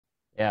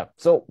Yeah.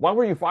 So why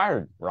were you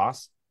fired,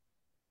 Ross?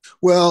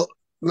 Well,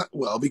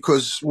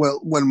 because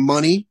when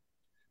money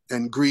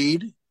and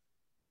greed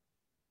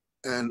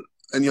and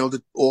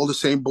all the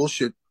same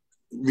bullshit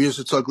rears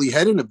its ugly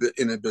head in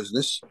a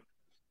business,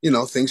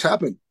 things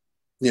happen.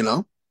 You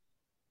know,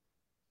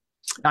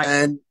 I,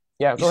 and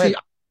yeah, you go see, ahead.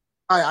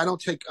 I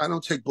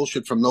don't take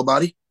bullshit from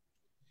nobody,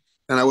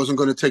 and I wasn't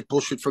going to take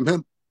bullshit from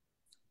him.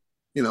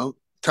 You know,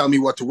 tell me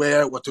what to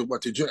wear, what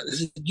to do.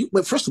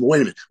 First of all,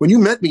 wait a minute. When you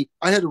met me,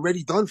 I had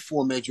already done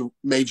four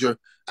major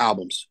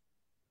albums,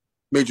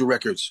 major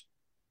records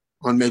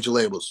on major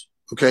labels.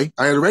 Okay,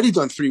 I had already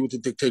done three with the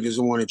Dictators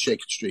and one at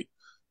Shaker Street.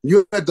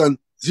 You had done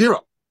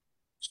zero.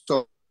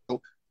 So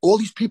all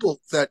these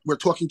people that we're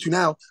talking to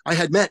now, I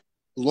had met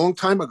a long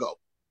time ago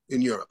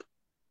in Europe.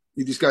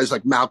 These guys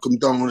like Malcolm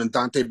Doan and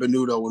Dante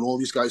Benuto and all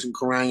these guys in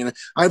Kerrang. And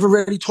I've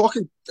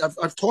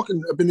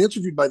been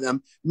interviewed by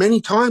them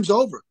many times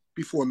over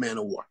before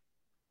Manowar.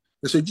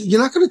 I said, you're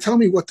not going to tell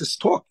me what to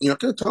talk. You're not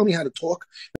going to tell me how to talk.